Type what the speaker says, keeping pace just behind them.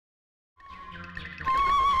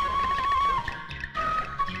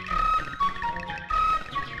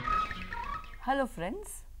Hello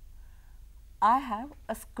friends, I have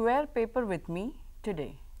a square paper with me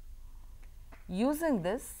today. Using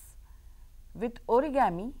this with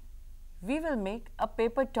origami, we will make a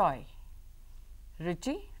paper toy.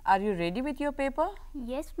 Ruchi, are you ready with your paper?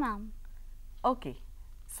 Yes, ma'am. Okay,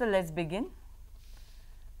 so let's begin.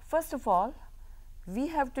 First of all, we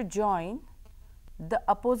have to join the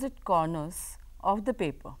opposite corners of the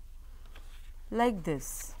paper like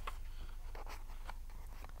this.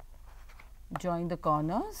 Join the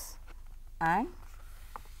corners and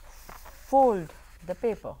fold the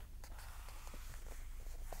paper.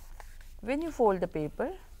 When you fold the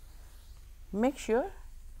paper, make sure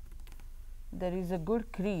there is a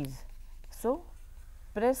good crease. So,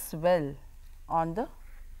 press well on the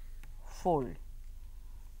fold.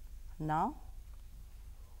 Now,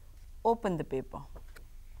 open the paper.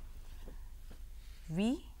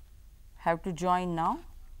 We have to join now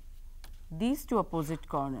these two opposite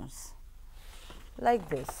corners like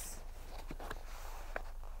this.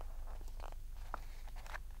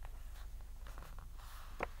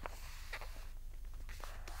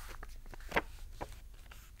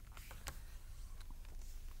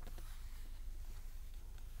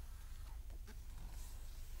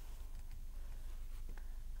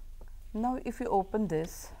 Now, if you open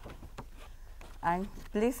this and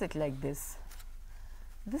place it like this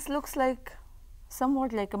looks like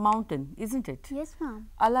somewhat like a mountain, isn't it? Yes, ma'am.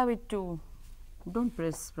 Allow it to, don't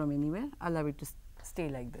press from anywhere, allow it to stay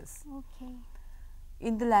like this. Okay.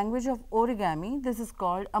 In the language of origami, this is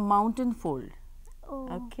called a mountain fold.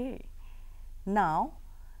 Oh. Okay. Now,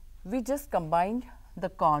 we just combined the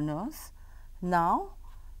corners. Now,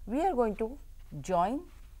 we are going to join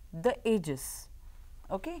the edges.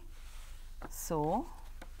 Okay. So,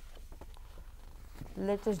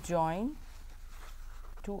 let us join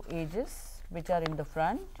two edges which are in the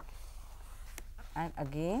front and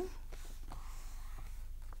again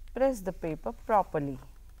press the paper properly.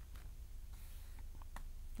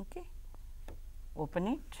 Okay. Open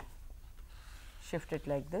it, shift it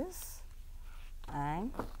like this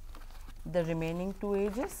and the remaining two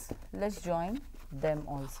edges, let us join them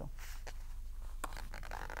also.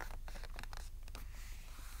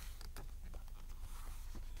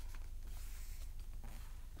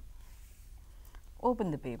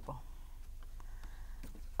 Open the paper.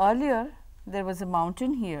 Earlier there was a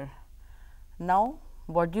mountain here. Now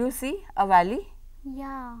what do you see? A valley?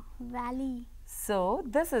 Yeah, valley. So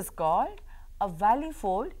this is called a valley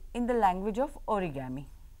fold in the language of origami.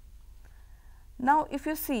 Now if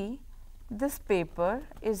you see, this paper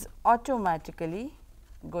is automatically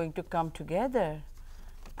going to come together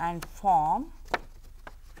and form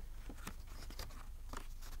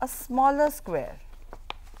a smaller square.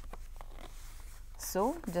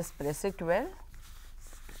 So, just press it well.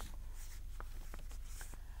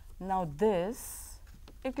 Now, this,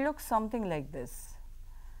 it looks something like this.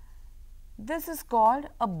 This is called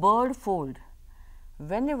a bird fold.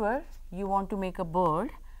 Whenever you want to make a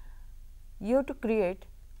bird, you have to create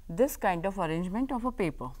this kind of arrangement of a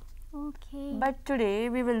paper. Okay. But today,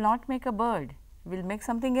 we will not make a bird. We will make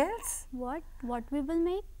something else. What we will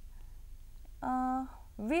make?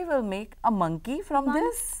 We will make a monkey from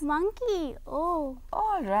this. Monkey. Oh.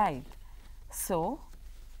 All right. So,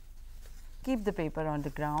 keep the paper on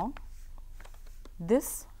the ground.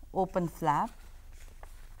 This open flap,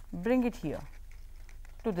 bring it here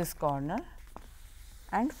to this corner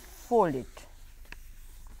and fold it.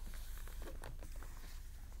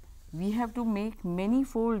 We have to make many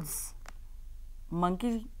folds.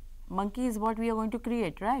 Monkey is what we are going to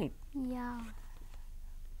create, right? Yeah.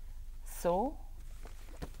 So,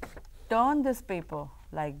 turn this paper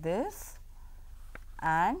like this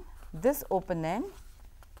and this open end,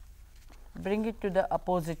 bring it to the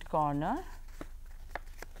opposite corner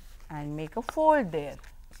and make a fold there.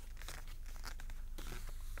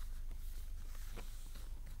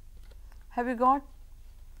 Have you got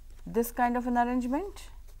this kind of an arrangement?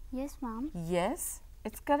 Yes, ma'am. Yes,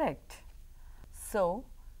 it's correct. So,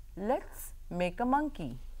 let's make a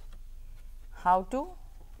monkey. How to?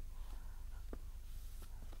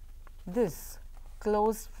 This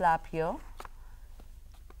closed flap here,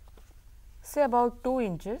 say about 2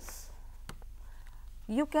 inches.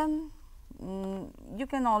 You can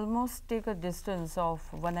almost take a distance of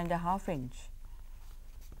 1.5 inch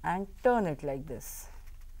and turn it like this.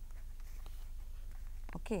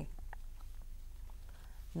 Okay.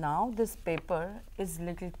 Now, this paper is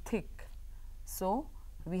little thick, so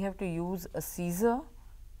we have to use a scissor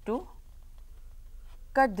to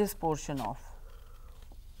cut this portion off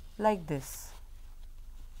like this.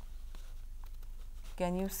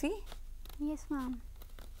 Can you see? Yes, ma'am.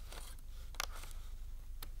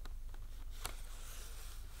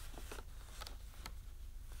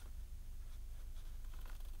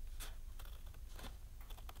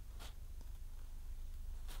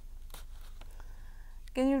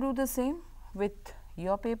 Can you do the same with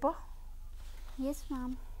your paper? Yes,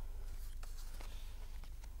 ma'am.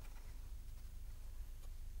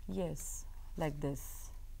 Yes, like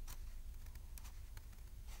this.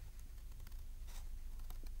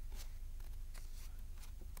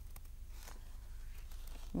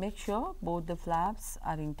 Make sure both the flaps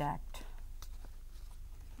are intact.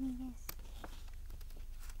 Yes.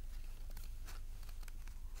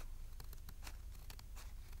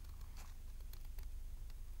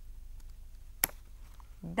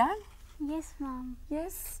 Done? Yes, ma'am.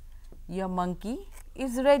 Yes. Your monkey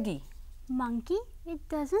is ready. Monkey? It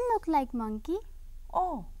doesn't look like monkey.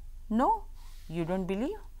 Oh, no, you don't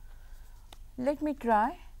believe? Let me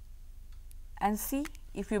try and see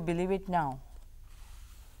if you believe it now.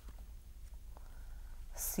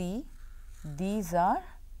 See, these are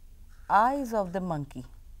eyes of the monkey.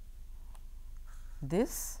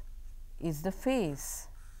 This is the face.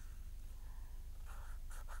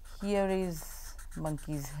 Here is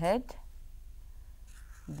monkey's head.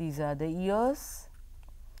 These are the ears.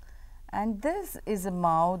 And this is a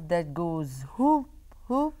mouth that goes whoop,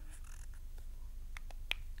 whoop.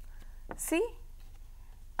 See,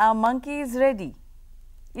 our monkey is ready,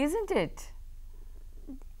 isn't it?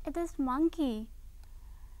 It is monkey.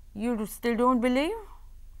 You still don't believe?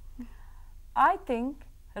 I think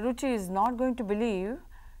Ruchi is not going to believe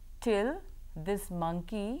till this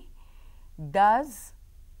monkey does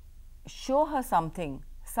show her something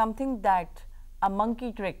that a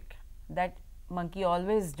monkey trick that monkey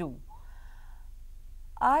always do.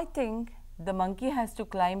 I think the monkey has to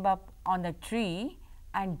climb up on a tree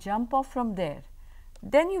and jump off from there.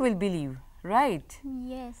 Then you will believe, right?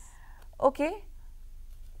 Yes. Okay.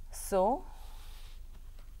 So,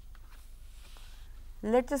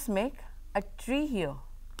 let us make a tree here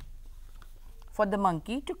for the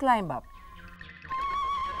monkey to climb up.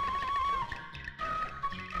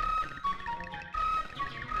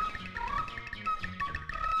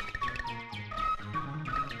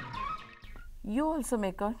 You also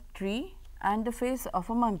make a tree and the face of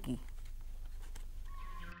a monkey.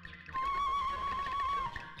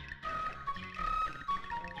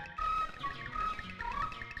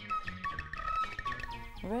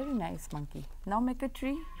 Very nice, monkey. Now make a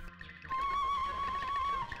tree.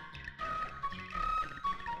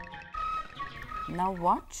 Now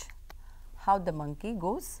watch how the monkey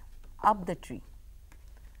goes up the tree.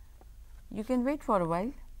 You can wait for a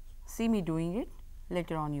while, see me doing it,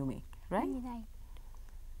 later on you make, right? Right.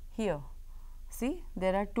 Here, see,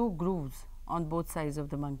 there are two grooves on both sides of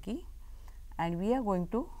the monkey, and we are going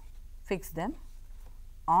to fix them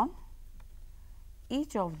on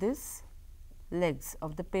each of these legs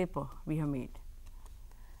of the paper we have made.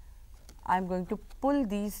 I am going to pull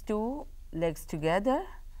these two legs together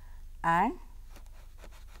and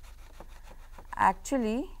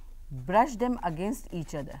actually brush them against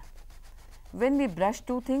each other. When we brush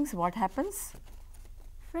two things, what happens?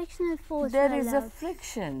 Frictional force. There is a develops.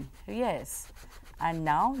 friction, yes. And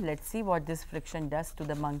now let's see what this friction does to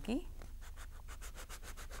the monkey.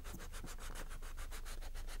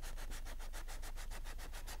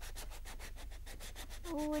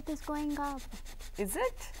 Oh, it is going up. Is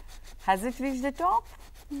it? Has it reached the top?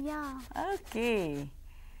 Yeah. Okay.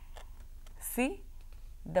 See,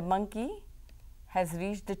 the monkey has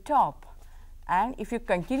reached the top, and if you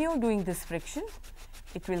continue doing this friction,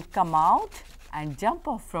 it will come out and jump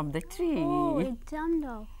off from the tree. Oh, it jumped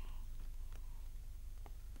off.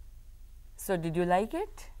 So, did you like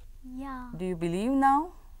it? Yeah. Do you believe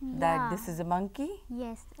now that Yeah. this is a monkey?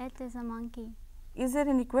 Yes, it is a monkey. Is there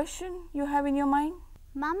any question you have in your mind?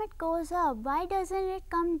 Mom, it goes up. Why doesn't it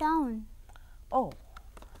come down? Oh,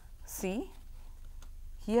 see,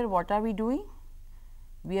 here what are we doing?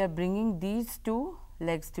 We are bringing these two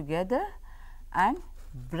legs together and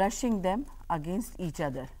brushing them against each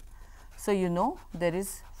other. So, you know there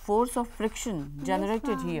is force of friction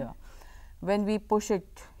generated ma'am. here. When we push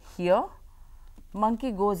it here,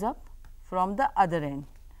 monkey goes up from the other end.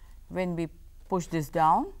 When we push this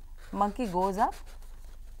down, monkey goes up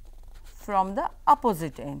from the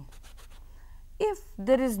opposite end. If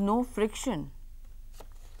there is no friction,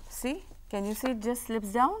 see, can you see it just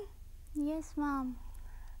slips down? Yes, Mom.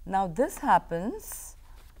 Now, this happens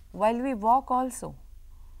while we walk also,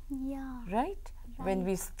 Yeah. right? When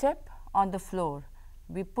we step on the floor,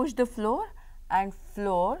 we push the floor and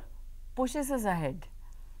floor pushes us ahead.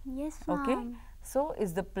 Yes, Mom. Okay? So,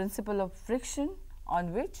 is the principle of friction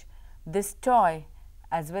on which this toy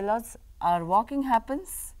as well as our walking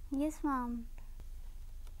happens. Yes, Mom.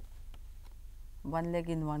 One leg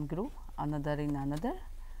in one groove, another in another.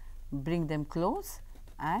 Bring them close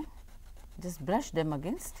and just brush them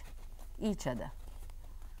against each other.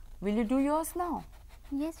 Will you do yours now?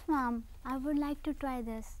 Yes, ma'am. I would like to try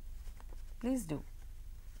this. Please do.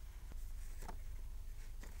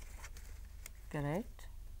 Correct.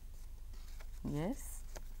 Yes.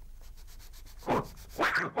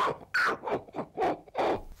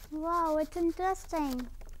 Wow, it's interesting.